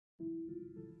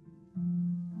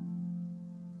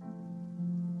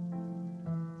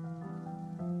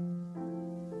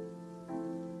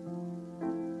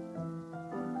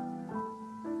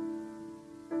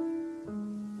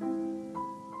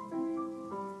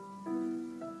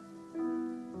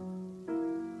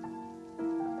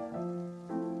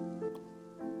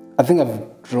I think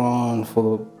I've drawn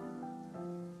for the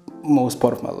most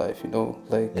part of my life, you know,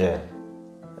 like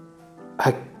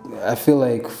I feel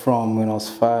like from when I was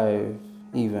 5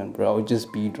 even, bro, I would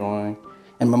just be drawing,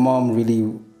 and my mom really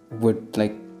would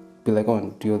like be like, oh,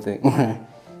 do your thing.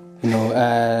 You know,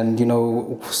 and you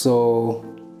know, so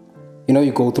you know,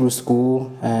 you go through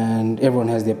school and everyone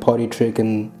has their party trick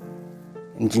in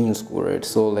junior school, right?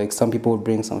 So like some people would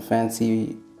bring some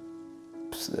fancy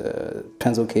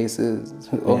pencil cases,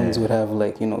 others would have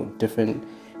like, you know, different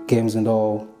games and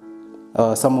all.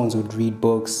 Some ones would read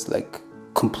books, like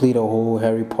complete a whole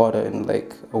Harry Potter in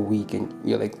like a week, and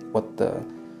you're like, what the?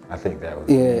 I think that was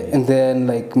and then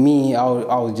like me, I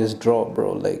would just draw,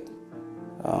 bro. Like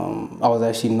I was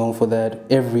actually known for that.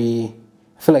 I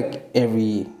feel like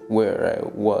everywhere I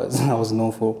was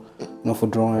known for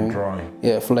drawing.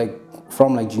 Yeah,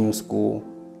 from like junior school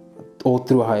all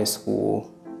through high school.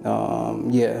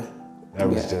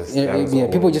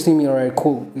 People just see me, all right,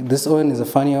 cool. This one is a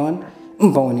funny one,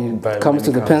 but when it comes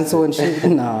to the pencil and shit,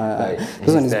 nah, like,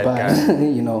 this one is bad.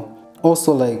 You know.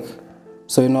 Also like,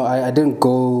 so you know, I didn't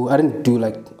do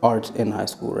like art in high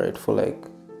school, right? For like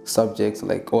subjects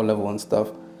like O level and stuff.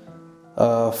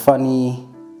 Funny,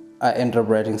 I ended up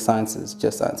writing sciences,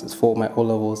 just sciences, for my O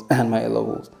levels and my A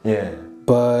levels. Yeah.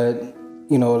 But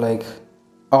you know, like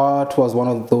art was one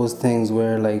of those things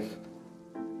where like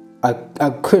I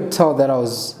could tell that I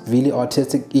was really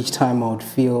artistic each time I would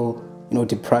feel, you know,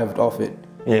 deprived of it.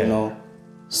 Yeah. You know.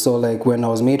 So like when I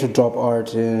was made to drop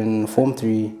art in Form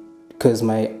 3, because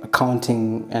my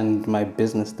accounting and my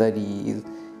business studies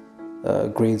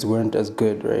grades weren't as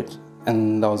good, right?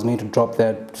 And I was made to drop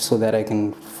that so that I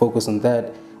can focus on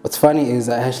that. What's funny is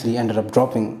I actually ended up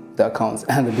dropping the accounts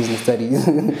and the business studies.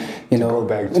 You know,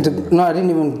 no, I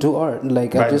didn't even do art.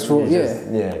 Like I just wrote,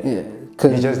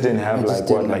 You just didn't have like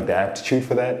the aptitude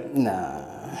for that? Nah.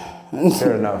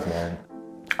 Fair enough, man.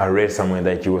 I read somewhere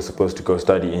that you were supposed to go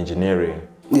study engineering.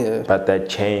 Yeah. But that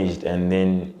changed, and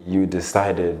then you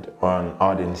decided on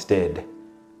art instead.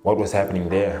 What was happening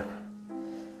there?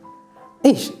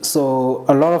 So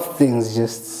a lot of things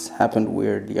just happened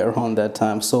weirdly around that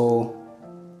time. So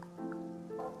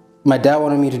my dad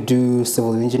wanted me to do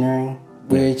civil engineering,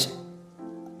 which,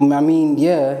 I mean,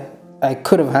 yeah, I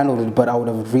could have handled it, but I would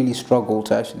have really struggled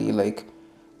to actually like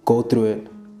go through it,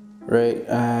 right?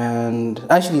 And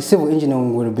actually civil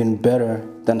engineering would have been better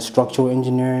than structural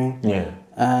engineering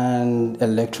and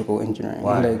electrical engineering.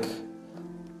 Why? Like,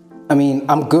 I mean,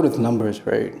 I'm good with numbers,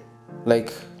 right?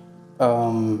 Like,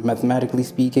 mathematically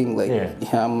speaking, like,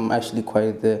 I'm actually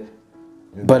quite there.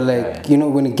 But like, you know,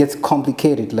 when it gets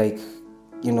complicated, like,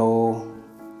 you know,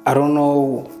 I don't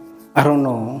know.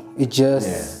 It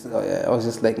just, I was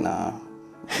just like, nah.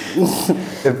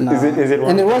 Nah.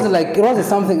 And it wasn't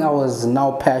something I was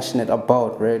now passionate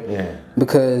about, right? Yeah.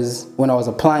 Because when I was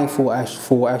applying for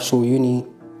actual uni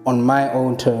on my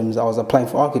own terms, I was applying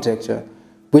for architecture,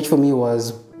 which for me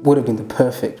would have been the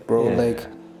perfect, bro. Yeah. Like,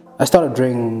 I started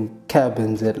drawing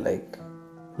cabins at like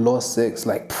Law 6,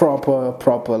 like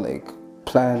proper like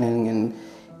planning and,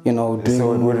 you know, doing.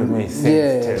 So it would have made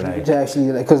sense to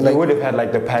actually, like, cause like you would have had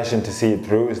like the passion to see it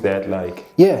through. Is that like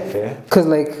fair? Cause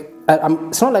like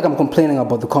it's not like I'm complaining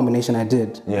about the combination I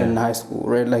did in high school,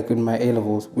 right? Like in my A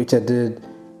levels, which I did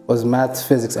was math,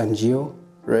 physics, and geo,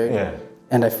 right? Yeah.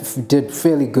 And I did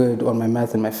fairly good on my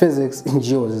math and my physics. In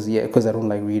geo was because I don't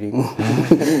like reading,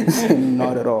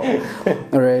 not at all.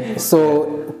 All right.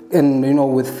 So, and you know,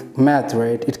 with math,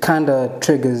 right, it kind of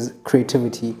triggers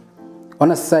creativity.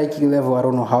 On a psyche level, I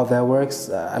don't know how that works.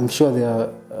 I'm sure there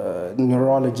are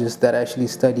neurologists that actually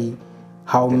study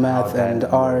how math and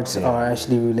art are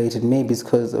actually related. Maybe it's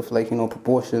because of, like, you know,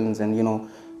 proportions and, you know,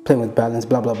 playing with balance,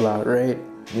 blah, blah, blah, right?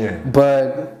 Yeah.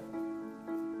 But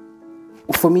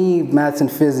for me, maths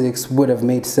and physics would have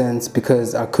made sense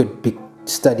because I could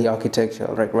study architecture,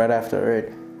 like, right after,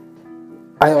 right?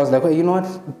 I was like, well, you know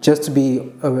what? Just to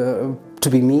be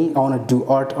me, I want to do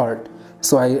art.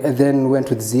 So I then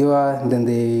went with Ziva, and then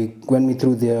they went me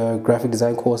through their graphic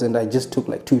design course, and I just took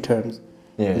like 2 terms.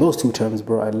 Yeah. Those 2 terms,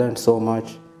 bro, I learned so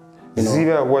much. You know,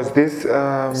 Ziva, was this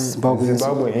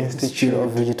Zimbabwe Institute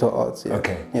of Digital Arts? Yeah.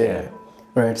 Okay. Yeah.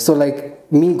 Right. So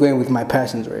like me going with my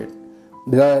passions, right?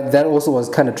 That also was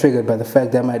kind of triggered by the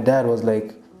fact that my dad was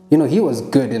like, you know, he was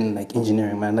good in like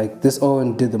engineering, man. Like this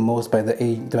Owen did the most by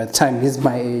the time he's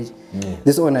my age. Yeah.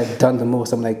 This Owen had done the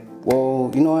most. I'm like,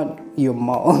 whoa, you know what? You're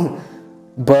mom.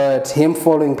 But him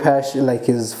following passion, like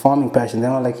his farming passion,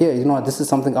 then I'm like, yeah, you know what, this is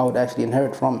something I would actually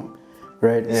inherit from him,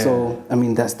 right? Yeah. So, I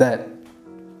mean, that's that.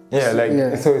 Yeah, like,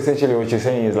 so essentially what you're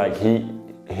saying is like he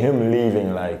him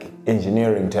leaving like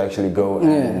engineering to actually go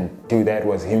and do that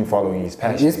was him following his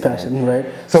passion. His passion, right?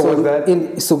 So was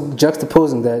that... so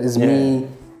juxtaposing that is me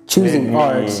choosing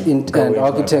art and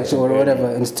architecture or whatever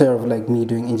instead of like me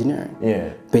doing engineering.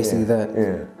 Yeah. Basically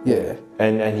that. Yeah.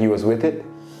 And he was with it?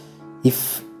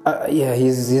 He's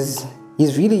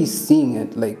really seeing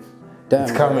it like, damn.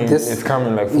 It's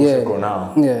coming like full circle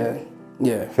now.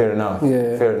 Yeah. Fair enough.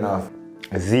 Yeah. Fair enough.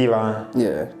 Zila.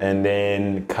 Yeah. And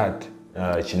then cut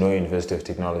Chinhoyi University of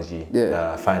Technology.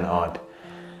 Fine art.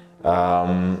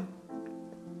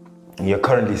 You're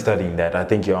currently studying that. I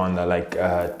think you're on the like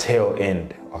tail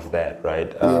end of that,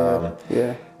 right?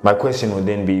 My question would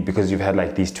then be, because you've had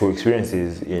like these two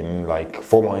experiences in like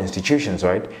formal institutions,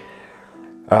 right?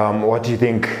 What do you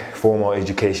think formal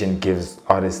education gives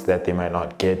artists that they might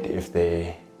not get if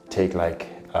they take like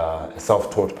a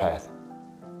self-taught path?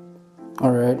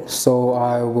 All right, so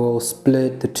I will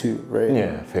split the two, right?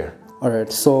 Yeah, fair. All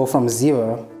right, so from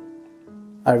Ziva,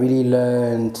 I really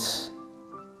learned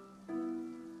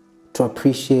to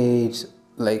appreciate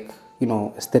like, you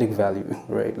know, aesthetic value,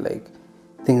 right? Like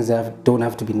things that don't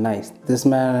have to be nice. This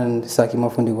man, Saki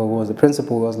Mafundiwa, was the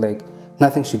principal, was like,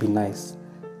 nothing should be nice.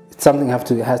 Something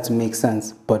has to make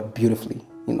sense, but beautifully,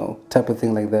 you know, type of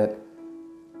thing like that.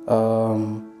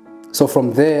 So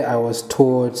from there, I was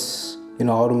taught, you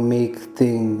know, how to make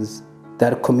things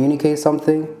that communicate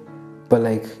something, but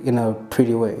like in a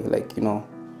pretty way, like, you know.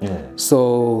 Yeah.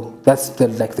 So that's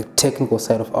the technical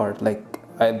side of art. Like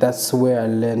that's where I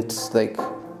learned like,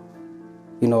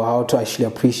 you know, how to actually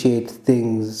appreciate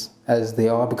things as they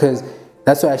are, because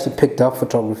that's why I actually picked up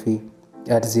photography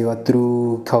at Ziva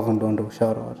through Calvin Dondo.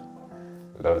 Shout out.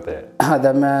 Love that.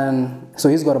 That man, so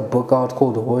he's got a book out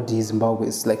called Hodi Zimbabwe.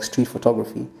 It's like street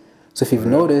photography. So if you've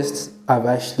noticed, I've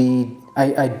actually,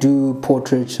 I do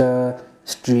portraiture,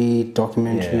 street,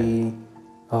 documentary,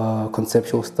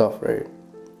 conceptual stuff, right?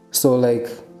 So like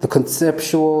the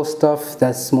conceptual stuff,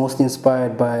 that's mostly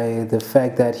inspired by the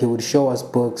fact that he would show us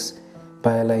books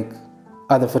by like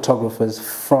other photographers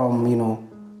from, you know,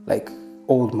 like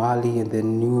old Mali and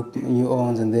then New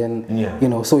Orleans, and then, you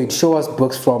know, so he'd show us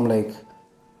books from like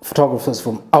photographers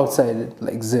from outside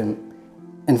like Zim.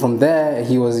 And from there,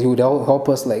 he would help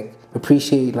us like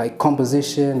appreciate like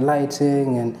composition,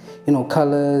 lighting, and, you know,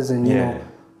 colors, and, you know.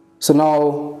 So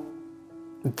now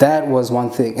that was one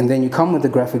thing. And then you come with the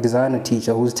graphic designer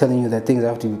teacher who's telling you that things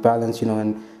have to be balanced, you know.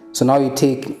 And so now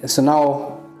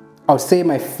now I would say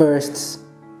my first,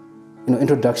 you know,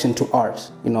 introduction to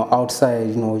art, you know, outside,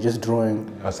 you know, just drawing,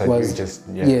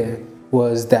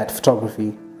 was that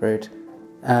photography, right?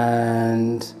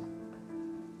 And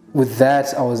with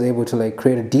that, I was able to like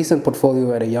create a decent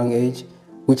portfolio at a young age,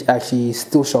 which actually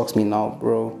still shocks me now,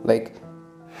 bro. Like,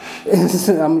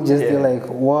 I'm just like,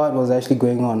 what was actually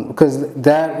going on? Because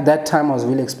that time I was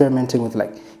really experimenting with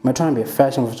like, am I trying to be a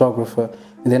fashion photographer?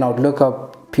 And then I would look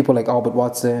up people like Albert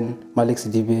Watson, Malik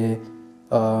Sidibe,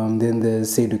 then there's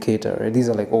Seydou Keita, right? These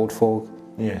are like old folk.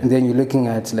 Yeah. And then you're looking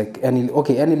at like Annie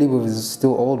Leibov is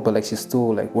still old, but like she's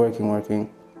still like working.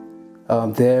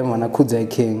 Then Wanakudze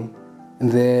King.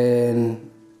 And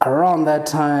then around that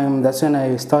time, that's when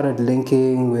I started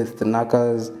linking with the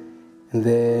Nakas. And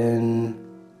then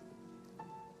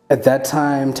at that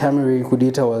time, Tamiri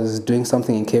Kudita was doing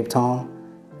something in Cape Town.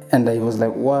 And I was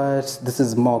like, what? This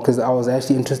is more, because I was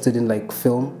actually interested in like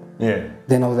film. Yeah.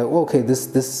 Then I was like, okay, this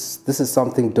is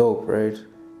something dope, right?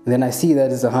 And then I see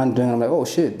that it's a hand doing, I'm like, oh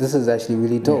shit, this is actually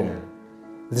really dope. Yeah.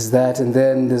 There's that, and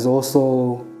then there's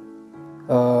also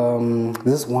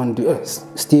this one dude,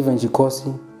 Stephen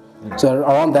Jikosi. Yeah. So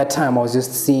around that time, I was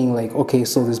just seeing like, okay,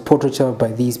 so there's portraiture by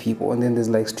these people, and then there's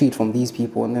like street from these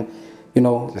people, and then, you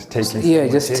know,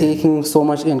 taking so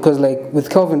much in, because like with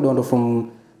Calvin Dondo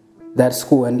from that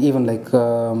school, and even like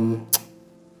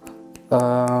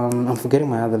I'm forgetting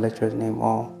my other lecturer's name.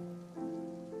 Oh,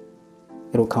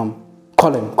 it'll come.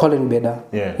 Colin Beda.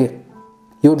 Yeah.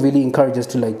 He would really encourage us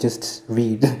to like just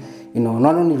read, you know,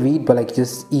 not only read, but like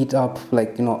just eat up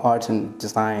like, you know, art and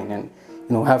design, and,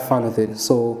 you know, have fun with it.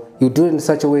 So you do it in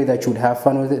such a way that you would have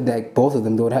fun with it. Like both of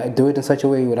them, they would do it in such a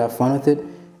way you would have fun with it,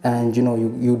 and, you know,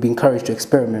 you would be encouraged to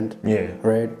experiment. Yeah.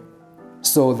 Right.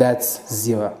 So that's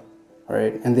Ziva,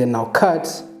 right? And then now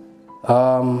Cut,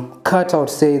 I would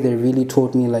say they really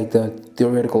taught me like the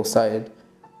theoretical side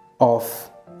of,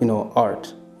 you know,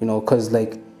 art, you know, because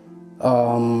like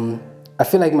I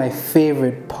feel like my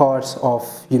favorite part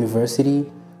of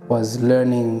university was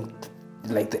learning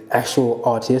like the actual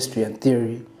art history and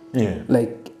theory. Yeah.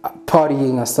 Like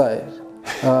partying aside,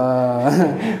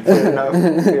 fair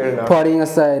enough. Partying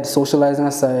aside, socializing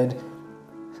aside,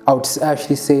 I would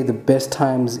actually say the best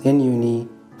times in uni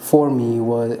for me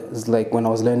was like when I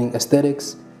was learning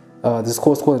aesthetics. This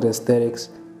course called aesthetics.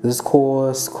 This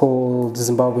course called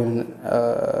Zimbabwean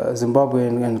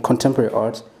and contemporary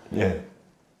art. Yeah.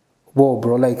 Whoa,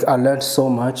 bro! Like I learned so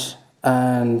much,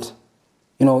 and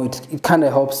you know, it kind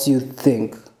of helps you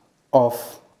think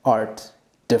of art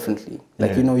differently.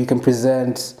 Like you know, you can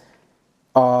present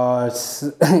art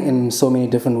in so many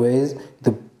different ways,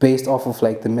 based off of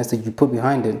like the message you put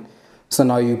behind it. So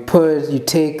now you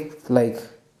take like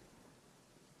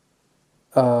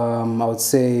I would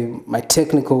say my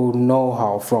technical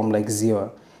know-how from like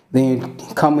Ziwa. Then you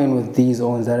come in with these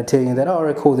ones that are telling you that, oh,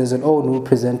 right, cool, there's an old new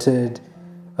presented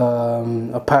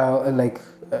a pile, like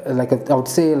I would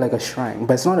say like a shrine,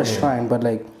 but it's not a shrine, but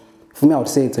like for me I would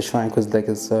say it's a shrine because like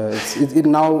it's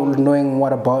now knowing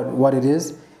what it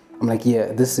is, I'm like,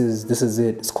 yeah, this is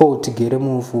it. It's called Tigere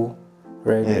Mufu,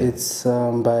 right? Yeah. It's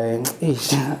by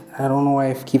I don't know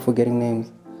why I keep forgetting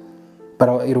names, but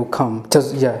it'll come.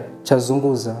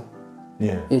 Chazunguza.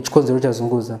 Yeah. It's called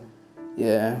Chazunguza.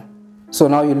 Yeah. So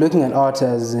now you're looking at art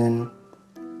as in,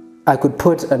 I could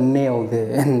put a nail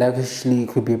there, and actually it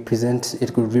could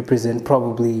represent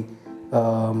probably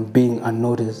being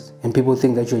unnoticed, and people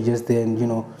think that you're just there, and you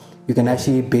know, you can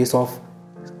actually base off,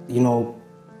 you know,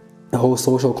 the whole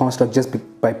social construct just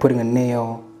by putting a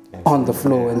nail on the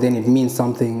floor, and then it means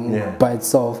something by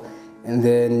itself. And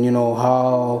then you know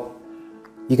how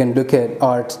you can look at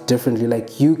art differently.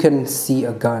 Like you can see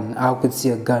a gun, I could see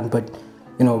a gun, but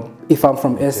you know, if I'm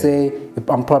from SA,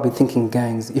 I'm probably thinking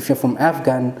gangs. If you're from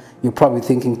Afghan, you're probably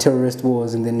thinking terrorist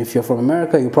wars. And then if you're from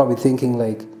America, you're probably thinking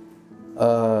like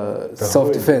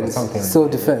self-defense.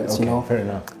 Self-defense, you know? Fair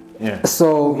enough. Yeah.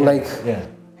 So like,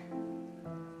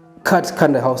 cut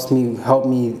kind of helped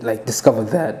me like discover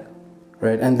that,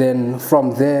 right? And then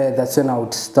from there, that's when I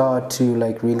would start to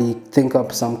like really think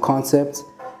up some concepts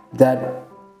that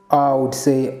I would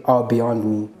say are beyond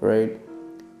me, right?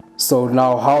 So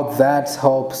now how that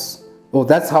helps, well,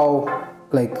 that's how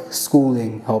like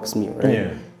schooling helps me,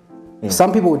 right? Yeah.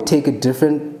 Some people would take it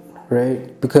different,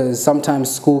 right? Because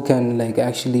sometimes school can like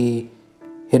actually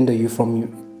hinder you from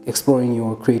exploring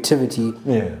your creativity.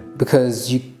 Yeah.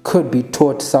 Because you could be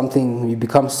taught something, you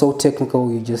become so technical,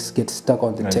 you just get stuck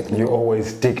on the technical. You always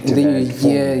stick to that.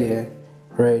 Yeah,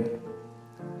 right.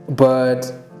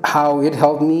 But how it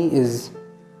helped me is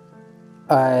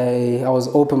I was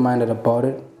open-minded about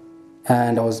it.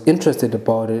 And I was interested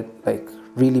about it, like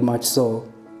really much so.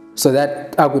 So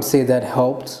that I would say that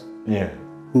helped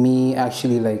me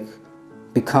actually like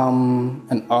become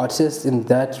an artist in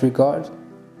that regard.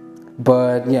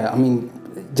 But yeah, I mean,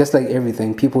 just like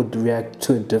everything, people react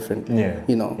to it different.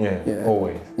 You know.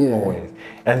 Always.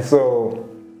 And so,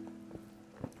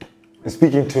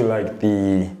 speaking to like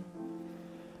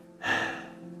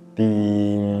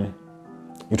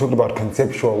you talked about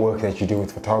conceptual work that you do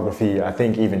with photography. I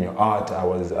think even your art. I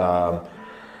was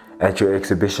at your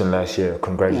exhibition last year.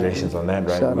 Congratulations on that,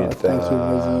 right? Shout with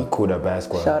Kuda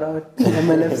basketball. Shout out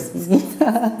MLFC.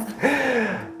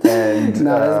 And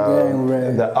that's going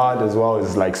right. The art as well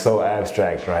is like so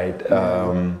abstract, right?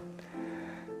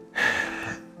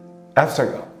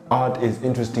 Abstract art is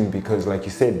interesting because, like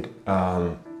you said,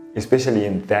 especially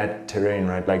in that terrain,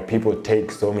 right? Like people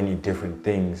take so many different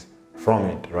things from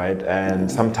it, right? And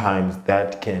sometimes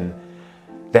that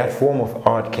form of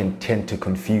art can tend to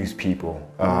confuse people.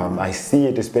 I see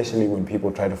it especially when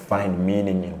people try to find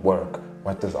meaning in work.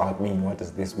 What does art mean? What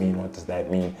does this mean? What does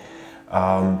that mean?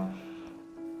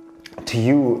 To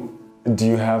you, do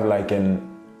you have like a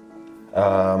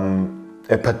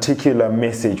particular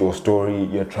message or story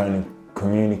you're trying to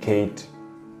communicate?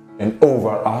 An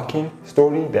overarching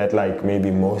story that like maybe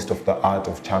most of the art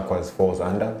of Chakwaz falls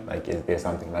under? Like, is there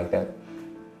something like that?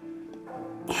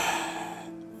 I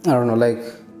don't know, like,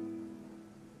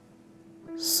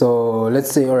 so let's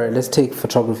say, all right, let's take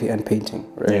photography and painting,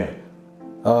 right? Yeah.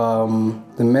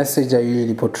 The message I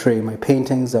usually portray in my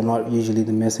paintings are not usually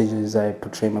the messages I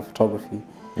portray in my photography.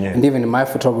 Yeah. And even in my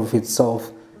photography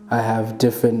itself, I have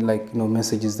different like, you know,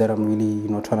 messages that I'm really, you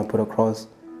know, trying to put across.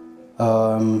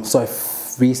 So I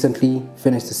recently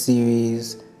finished a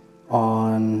series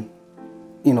on,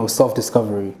 you know,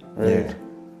 self-discovery, right? Yeah.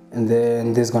 And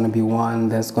then there's going to be one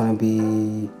that's going to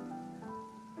be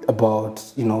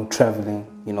about, you know, traveling,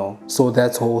 you know. So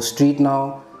that's whole street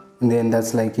now. And then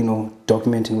that's like, you know,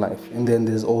 documenting life. And then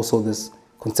there's also this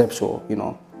conceptual, you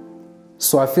know.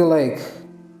 So I feel like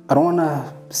I don't want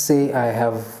to say I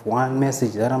have one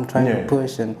message that I'm trying to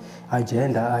push and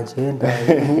agenda, you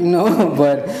know,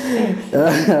 but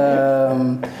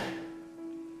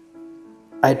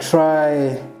I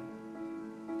try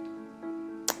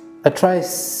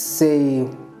say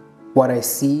what I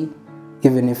see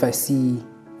even if I see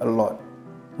a lot,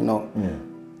 you know.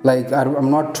 Like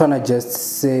I'm not trying to just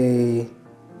say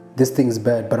this thing is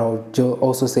bad, but I'll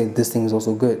also say this thing is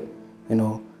also good, you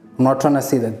know. I'm not trying to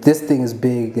say that this thing is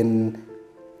big, and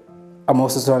I'm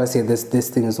also trying to say this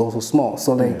thing is also small.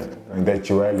 So like, and that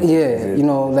duality. Yeah, you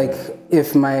know, like if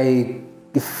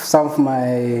some of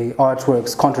my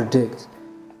artworks contradict,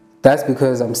 that's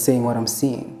because I'm saying what I'm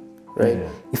seeing, right? Yeah.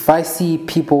 If I see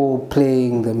people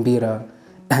playing the mbira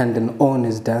and an own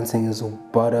is dancing his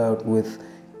butt out with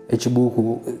a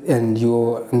chibuku, and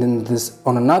then this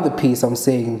on another piece I'm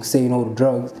saying say no to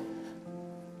drugs,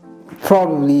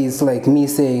 probably it's like me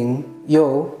saying,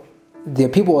 yo, there are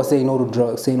people who are saying no to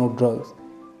drugs,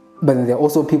 but then there are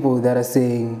also people that are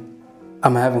saying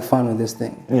I'm having fun with this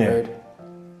thing, right?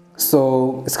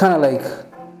 So it's kind of like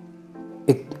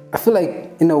I feel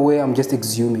like in a way I'm just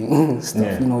exhuming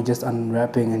stuff, you know, just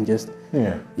unwrapping and just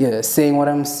saying what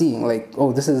I'm seeing, like,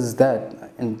 oh, this is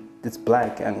that, and it's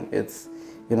black, and it's,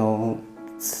 you know,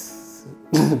 it's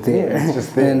there, it's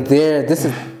just there. And there,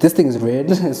 this thing is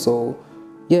red, so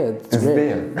yeah, it's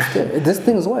red. There. This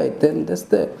thing is white, then that's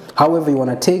there. However you want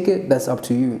to take it, that's up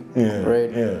to you,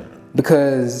 right? Yeah.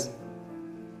 Because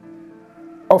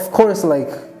of course, like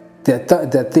there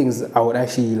are things I would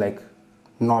actually like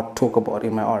not talk about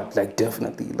in my art, like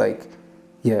definitely, like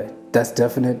yeah, that's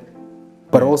definite.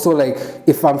 But also like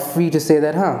if I'm free to say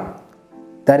that,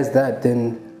 that is that,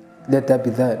 then let that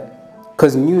be that.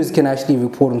 Because news can actually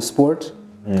report on sport,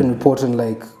 can report on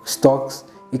like stocks,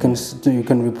 you can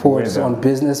report weather, on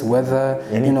business, weather,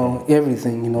 anything, you know,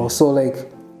 everything, you know. So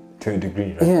like to a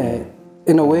degree, right? Yeah,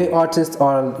 in a way, artists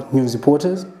are news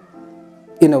reporters.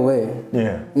 In a way.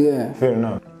 Yeah. Fair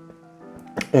enough.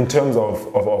 In terms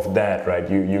of that, right,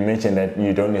 you mentioned that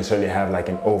you don't necessarily have like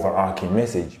an overarching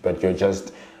message, but you're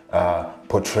just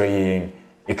portraying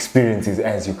experiences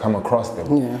as you come across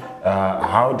them.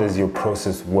 How does your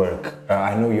process work?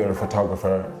 I know you're a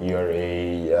photographer, you're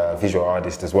a visual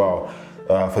artist as well.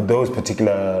 For those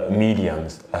particular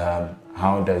mediums,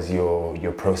 how does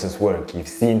your process work? You've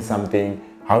seen something,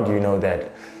 how do you know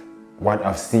that what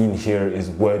I've seen here is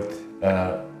worth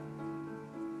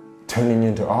turning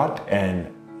into art, and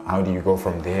how do you go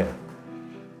from there?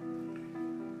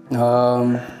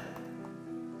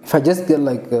 If I just get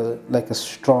like a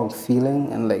strong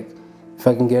feeling, and like if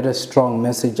I can get a strong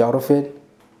message out of it,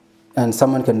 and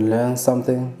someone can learn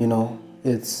something, you know,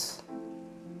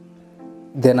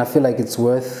 then I feel like it's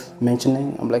worth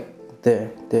mentioning. I'm like,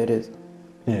 there it is.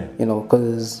 Yeah. You know,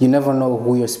 because you never know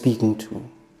who you're speaking to.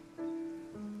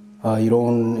 You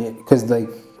don't, because like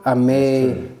I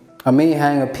may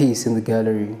hang a piece in the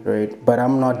gallery, right? But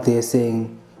I'm not there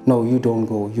saying, no, you don't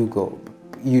go, you go.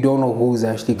 You don't know who's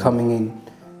actually coming in,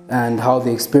 and how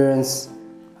they experience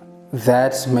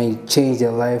that may change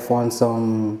their life on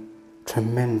some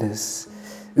tremendous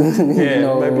you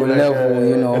know, level,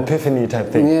 you know, epiphany type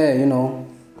thing. Yeah, you know,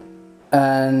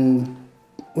 and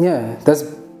yeah, that's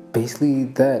basically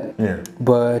that. Yeah.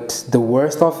 But the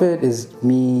worst of it is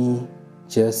me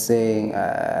just saying,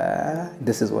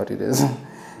 this is what it is.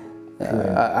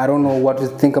 I don't know what to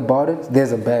think about it.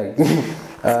 There's a bag.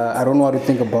 I don't know how to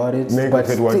think about it.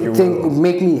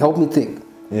 Help me think.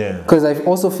 Yeah. Because I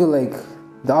also feel like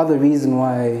the other reason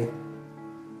why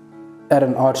at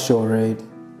an art show, right,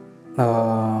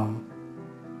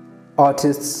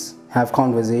 artists have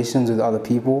conversations with other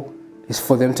people is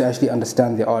for them to actually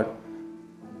understand the art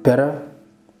better.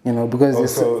 You know, because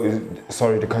also,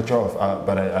 sorry to cut you off,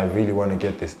 but I really want to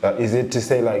get this. Is it to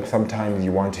say like sometimes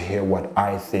you want to hear what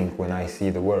I think when I see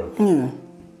the work? Yeah.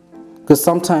 Because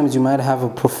sometimes you might have a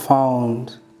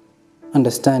profound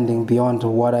understanding beyond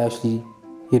what I actually,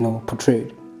 you know,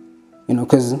 portrayed. You know,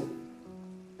 because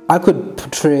I could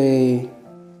portray,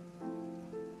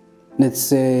 let's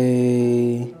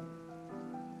say,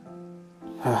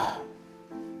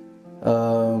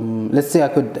 let's say I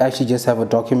could actually just have a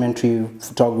documentary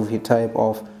photography type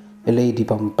of a lady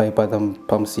by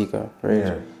Pamsika, right?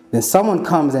 Yeah. Then someone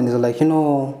comes and is like, you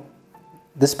know,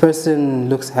 this person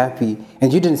looks happy,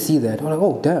 and you didn't see that. You're like,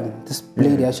 oh damn, this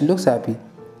lady actually looks happy.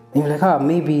 And you're like,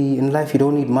 maybe in life you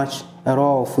don't need much at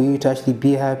all for you to actually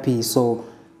be happy. So,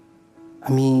 I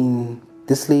mean,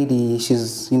 this lady,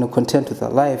 she's, you know, content with her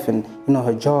life and, you know,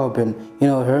 her job, and, you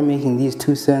know, her making these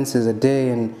 2 cents a day,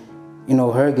 and, you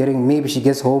know, her getting, maybe she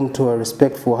gets home to a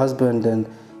respectful husband, and,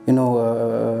 you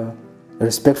know,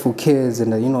 respectful kids,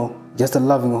 and, you know, just a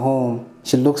loving home.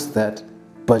 She looks that,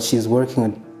 but she's working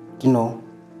a, you know,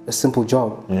 a simple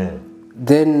job. Yeah.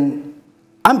 Then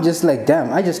I'm just like,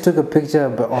 damn, I just took a picture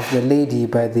of the lady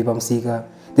by the Bamsika.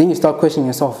 Then you start questioning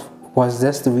yourself, was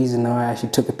this the reason why I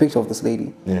actually took a picture of this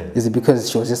lady? Yeah. Is it because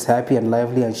she was just happy and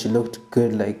lively and she looked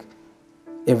good, like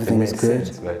everything was good?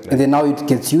 Sense, like, and then now it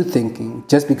gets you thinking,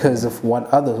 just because of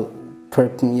what another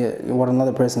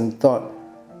person thought,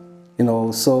 you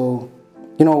know. So,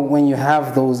 you know, when you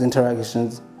have those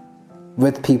interactions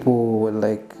with people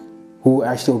like who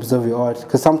actually observe your art,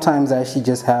 because sometimes I actually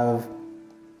just have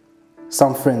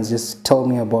some friends just tell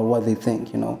me about what they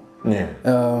think, you know. Yeah.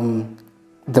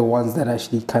 The ones that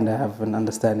actually kind of have an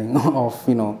understanding of,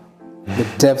 you know, the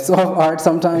depths of art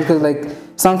sometimes, because like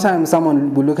sometimes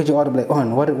someone will look at your art and be like, oh,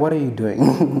 what are you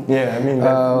doing? Yeah, I mean,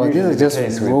 these are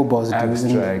just robots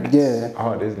abstract doing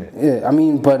art, isn't it? Yeah, I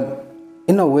mean, but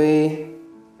in a way,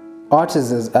 art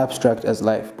is as abstract as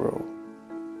life, bro.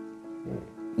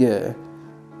 Yeah.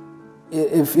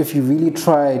 If you really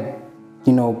tried,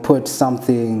 you know, put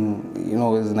something, you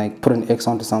know, it's like put an X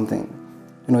onto something.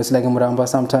 You know, it's like a muramba.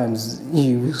 Sometimes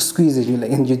you squeeze it,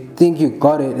 and you think you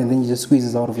got it, and then you just squeeze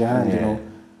it out of your hand. You know.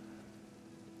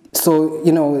 So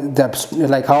you know,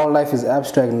 like how life is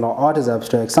abstract and art is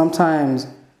abstract. Sometimes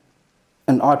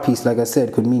an art piece, like I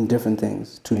said, could mean different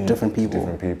things to different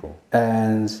people.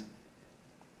 And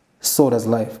so does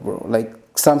life, bro. Like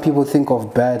some people think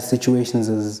of bad situations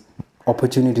as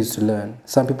opportunities to learn.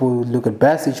 Some people look at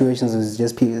bad situations as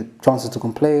just chances to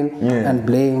complain and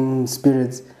blame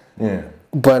spirits. Yeah.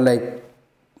 But like,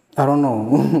 I don't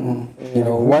know. You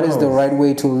know, what is the right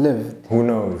way to live? Who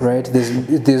knows? Right?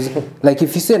 There's like,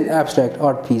 if you see an abstract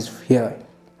art piece here,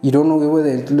 you don't know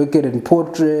whether to look at it in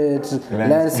portrait,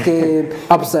 landscape,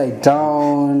 upside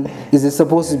down. Is it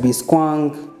supposed to be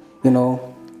squank? You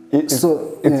know. It's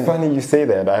funny you say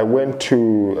that. I went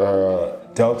to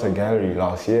Delta Gallery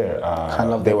last year.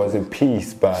 There was a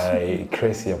piece by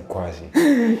Chakwaz.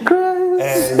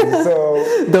 And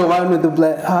so the one with the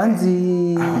black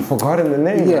Hansi. I've forgotten the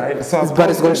name, right? So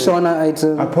but it's got Shona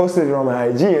item. I posted it on my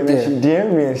IG, and then she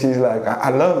DM'd me, and she's like, "I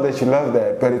love that you love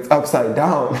that, but it's upside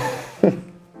down."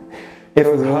 It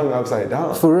was hung upside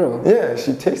down. For real? Yeah,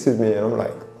 she texted me, and I'm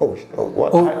like, "Oh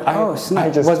what?" I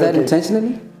just was that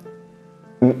intentionally?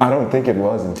 I don't think it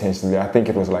was intentionally. I think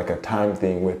it was like a time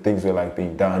thing where things were like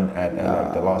being done at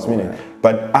like the last minute.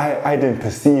 But I didn't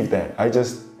perceive that. I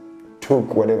just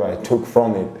took whatever I took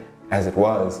from it as it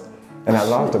was, and I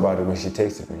laughed about it when she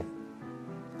texted me.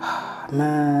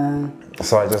 Man.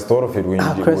 So I just thought of it when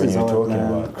you're talking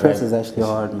about. Chris is actually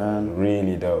hard, man.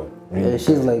 Really dope. Really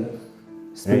she's like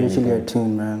spiritually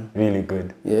attuned, man. Really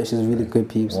good. Yeah, she's really good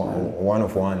peeps, man. One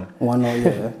of one.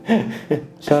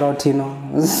 Shout out Tino.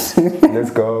 Let's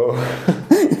go.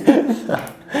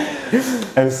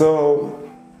 And so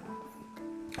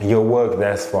your work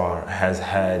thus far has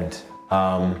had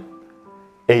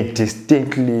a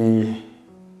distinctly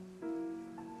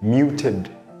muted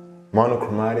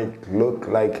monochromatic look.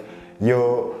 Like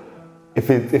if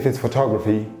it's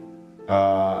photography,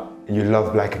 you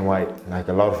love black and white. Like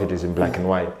a lot of it is in black and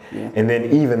white. And then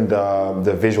even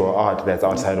the visual art that's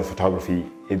outside of photography,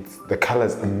 the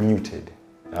colors are muted.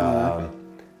 I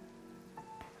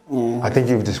think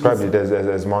you've described it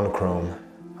as monochrome.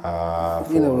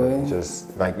 In a way.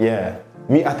 Just like,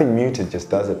 I think muted just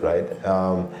does it, right?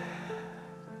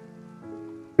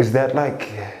 Is that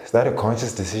a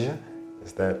conscious decision?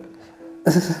 Is that?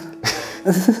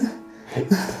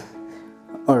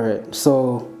 All right,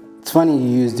 so it's funny you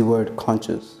use the word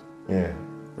conscious. Yeah.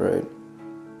 Right?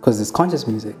 Because there's conscious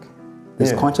music.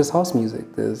 There's conscious house music.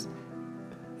 You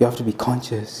have to be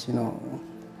conscious, you know.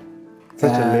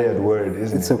 Such a layered word,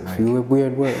 isn't it? It's a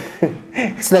weird word.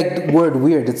 It's like the word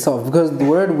weird itself, because the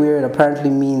word weird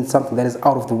apparently means something that is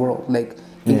out of the world, like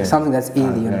something that's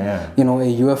alien. You know, a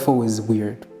UFO is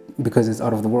weird because it's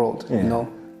out of the world, you know.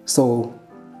 So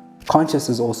conscious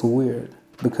is also weird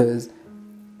because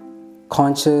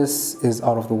conscious is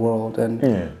out of the world, and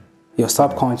your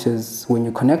subconscious, when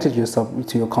you connected yourself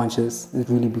to your conscious, it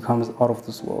really becomes out of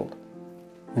this world,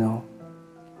 you know.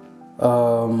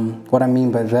 What I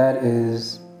mean by that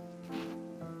is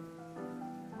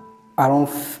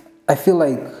I feel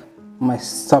like my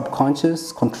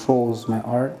subconscious controls my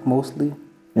art mostly.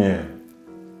 Yeah.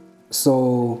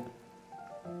 So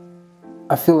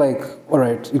I feel like, all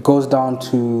right, it goes down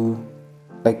to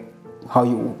like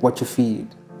what you feed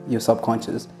your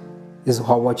subconscious is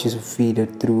what you feed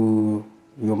it through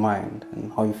your mind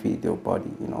and how you feed your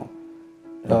body, you know.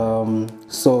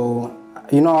 So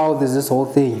you know how there's this whole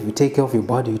thing, if you take care of your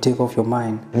body, you take care of your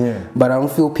mind. Yeah. But I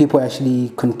don't feel people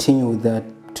actually continue that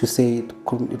to say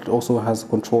it also has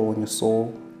control on your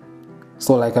soul.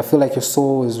 So like I feel like your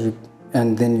soul is,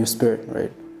 and then your spirit,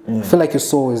 right? I feel like your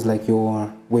soul is like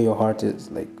where your heart is,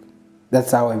 like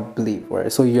that's how I believe,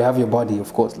 right? So you have your body,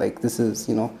 of course, like this is,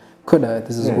 you know, Kuda,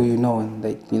 this is who you know, and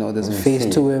like, you know, there's a face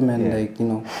to him, and like, you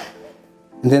know,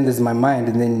 and then there's my mind,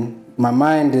 and then my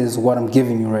mind is what I'm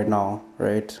giving you right now,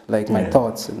 right? Like my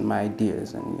thoughts and my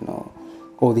ideas, and you know,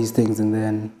 all these things, and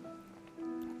then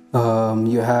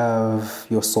you have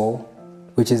your soul,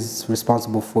 which is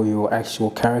responsible for your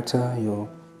actual character, your,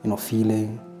 you know,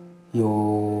 feeling,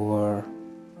 your,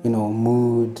 you know,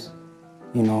 mood,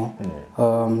 you know.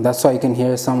 That's why you can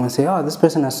hear someone say, oh, this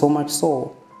person has so much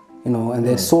soul, you know, and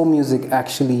their soul music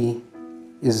actually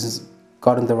is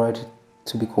gotten the right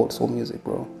to be called soul music,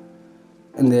 bro.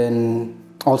 And then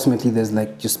ultimately there's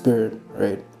like your spirit,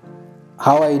 right?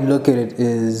 How I look at it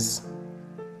is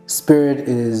spirit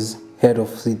is head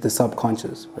of the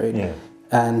subconscious, right? Yeah.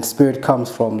 And spirit comes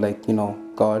from like, you know,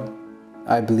 God,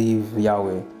 I believe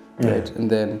Yahweh, right? And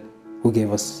then who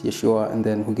gave us Yeshua, and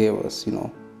then who gave us, you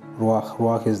know, Ruach.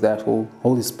 Ruach is that whole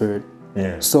Holy Spirit.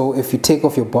 Yeah. So if you take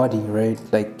off your body, right,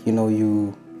 like, you know,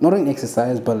 you not only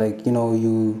exercise, but like, you know,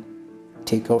 you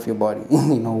take care of your body,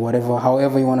 you know, whatever,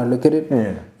 however you want to look at it.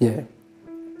 Yeah.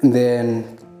 And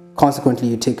then consequently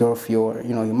you take care of your,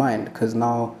 you know, your mind, because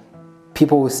now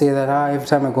people will say that every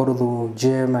time I go to the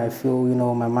gym, I feel, you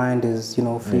know, my mind is, you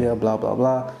know, freer, blah, blah,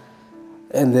 blah.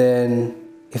 And then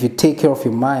if you take care of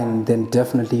your mind, then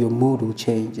definitely your mood will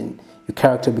change and your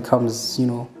character becomes, you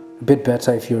know, a bit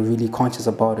better if you're really conscious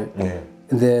about it.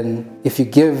 And then if you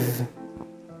give,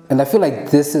 and I feel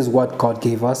like this is what God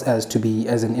gave us as to be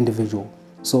as an individual.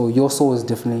 So your soul is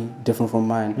definitely different from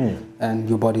mine, and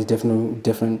your body is definitely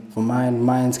different from mine.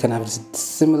 Minds can have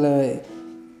similar,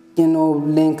 you know,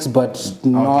 links, but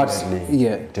not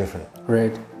different,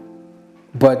 right?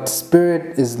 But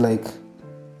spirit is like,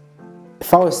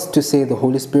 if I was to say the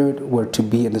Holy Spirit were to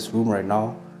be in this room right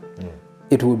now,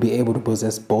 it would be able to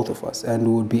possess both of us, and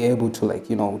we would be able to, like,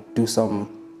 you know, do some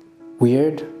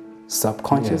weird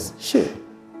subconscious shit.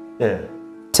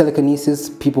 Telekinesis,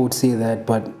 people would say that,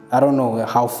 but I don't know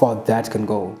how far that can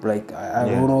go. Like, I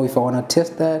don't know if I want to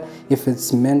test that, if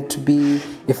it's meant to be,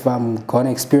 if I'm going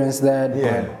to experience that.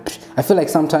 But I feel like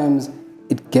sometimes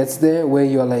it gets there where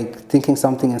you're like thinking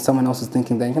something and someone else is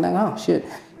thinking that. You're like, oh shit,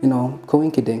 you know,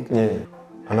 coinkydink.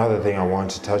 Another thing I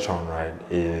want to touch on, right,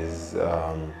 is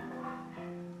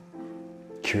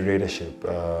curatorship.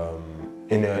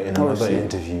 In another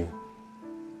interview,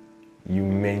 you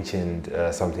mentioned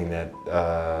something that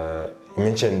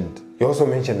you also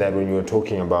mentioned that when you were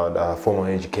talking about formal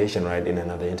education, right, in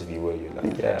another interview, where you're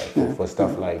like, for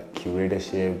stuff like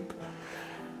curatorship,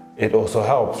 it also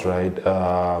helps, right?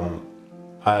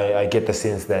 I get the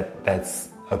sense that that's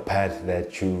a path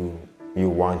that you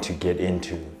want to get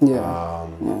into.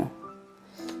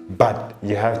 But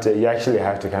you actually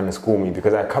have to kind of school me,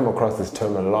 because I come across this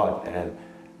term a lot, and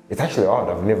it's actually odd.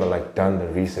 I've never like done the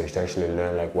research to actually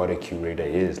learn like what a curator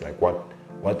is, like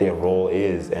what their role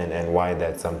is, and why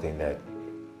that's something that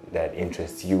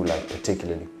interests you, like,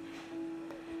 particularly.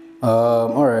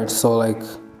 All right, so like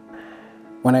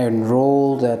when I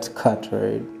enrolled at CUT,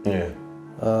 right?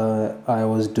 I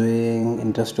was doing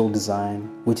industrial design,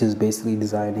 which is basically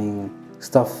designing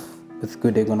stuff with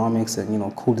good ergonomics and, you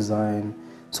know, cool design.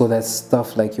 So that's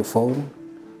stuff like your phone.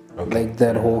 Like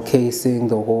that whole casing,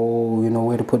 the whole, you know,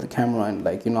 where to put the camera, and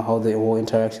like, you know, how the whole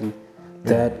interaction.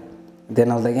 That, then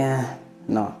I was like,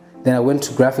 no. Then I went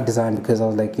to graphic design, because I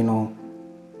was like, you know,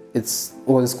 it's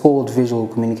called visual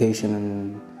communication,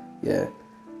 and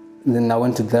And then I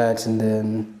went to that, and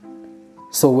then,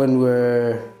 so when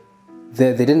we're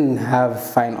there, they didn't have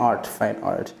fine art.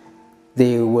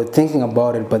 They were thinking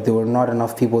about it, but there were not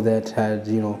enough people that had,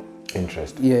 you know,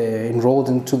 interest. Enrolled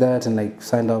into that and like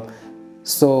signed up.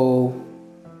 So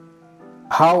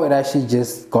how it actually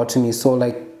just got to me, so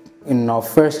like in our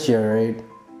first year, right,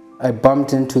 I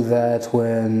bumped into that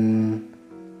when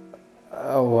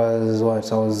I was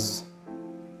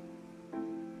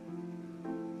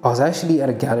actually at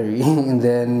a gallery, and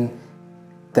then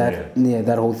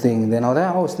that whole thing, and then I was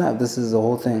like, oh snap, this is the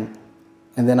whole thing.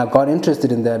 And then I got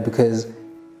interested in that because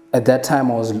at that time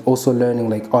I was also learning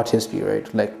like art history,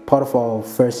 right? Like part of our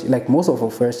most of our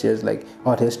first years, like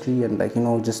art history, and like, you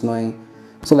know, just knowing.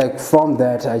 So like from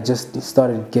that I just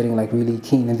started getting like really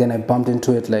keen, and then I bumped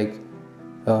into it like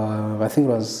I think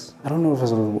it was, I don't know if it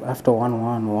was after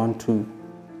 1-1 or 1-2,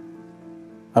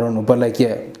 I don't know, but like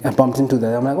I bumped into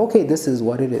that. I'm like, okay, this is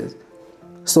what it is.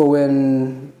 So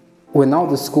when now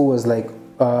the school was like,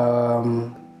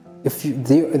 if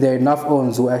there are enough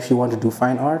owners who actually want to do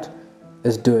fine art,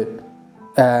 let's do it.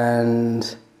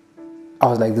 And I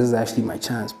was like, this is actually my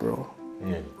chance, bro.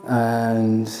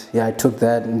 And I took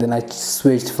that, and then I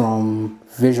switched from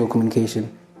visual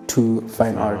communication to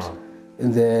fine art.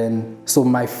 And then, so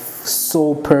my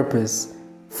sole purpose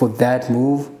for that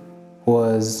move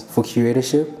was for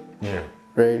curatorship. Yeah.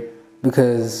 Right?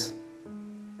 Because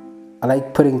I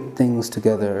like putting things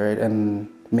together, right, and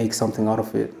make something out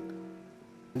of it.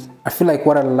 I feel like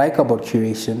what I like about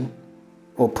curation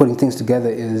or putting things together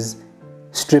is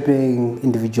stripping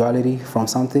individuality from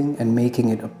something and making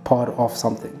it a part of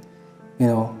something. You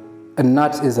know, a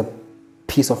nut is a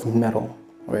piece of metal,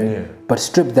 right? Yeah. But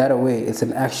strip that away, it's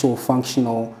an actual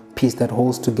functional piece that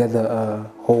holds together a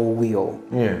whole wheel.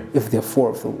 Yeah. If there are 4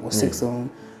 of them or 6 of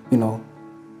them, you know.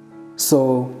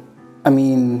 So, I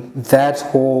mean, that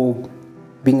whole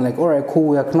being like, all right, cool,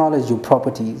 we acknowledge your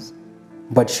properties,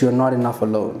 but you're not enough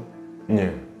alone.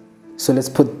 Yeah. So let's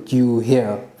put you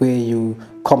here where you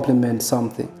complement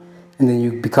something, and then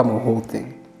you become a whole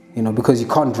thing. You know, because you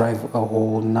can't drive a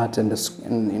whole nut and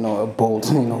you know, a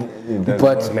bolt, you know.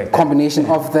 But like combination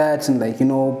of that and like, you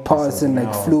know, parts and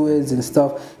like fluids and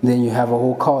stuff, then you have a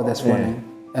whole car that's running.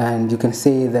 And you can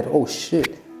say that, oh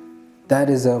shit, that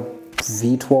is a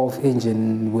V12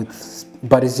 engine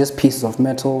but it's just pieces of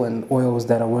metal and oils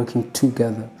that are working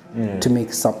together to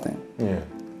make something. Yeah.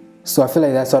 So I feel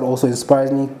like that's what also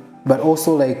inspires me. But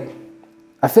also like,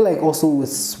 I feel like also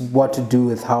it's what to do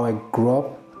with how I grew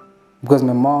up. Because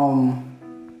my mom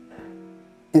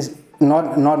is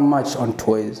not much on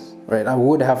toys, right? I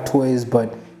would have toys,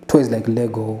 but toys like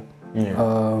Lego,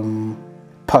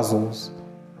 puzzles.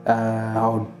 I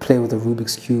would play with a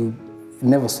Rubik's Cube.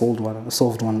 Never solved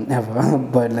one ever,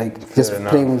 but like just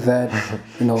playing with that,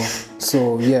 you know.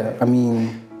 So yeah, I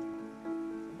mean,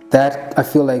 that I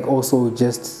feel like also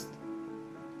just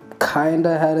kind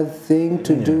of had a thing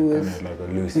to do with, like a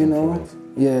loose influence.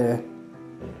 Yeah.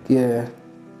 Yeah,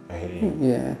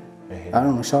 I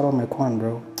don't know. Shout out my Kwan,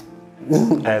 bro.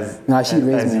 She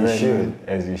raised me right.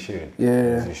 As you should.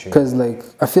 Yeah, because like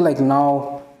I feel like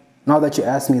now that you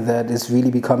ask me that, it's really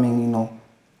becoming, you know,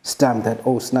 stamped that,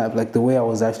 oh snap, like the way I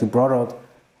was actually brought up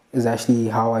is actually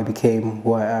how I became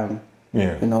who I am.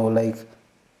 Yeah. You know, like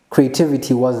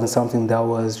creativity wasn't something that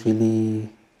was really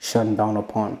shunned down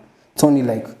upon. It's only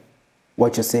like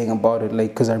what you're saying about it, like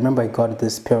because I remember I got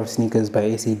this pair of sneakers by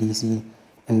AC/DC.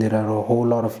 And there are a whole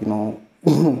lot of, you know,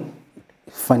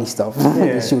 funny stuff.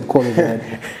 She would call it that.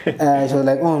 And she was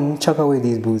like, oh, chuck away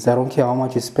these boots. I don't care how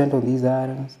much you spent on these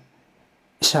items.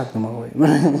 Chuck them away.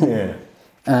 Yeah.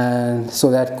 And so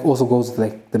that also goes with,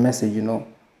 like, the message, you know.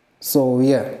 So,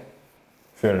 yeah.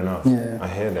 Fair enough. Yeah. I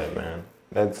hear that, man.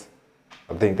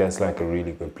 I think that's like a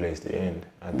really good place to end.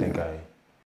 I think I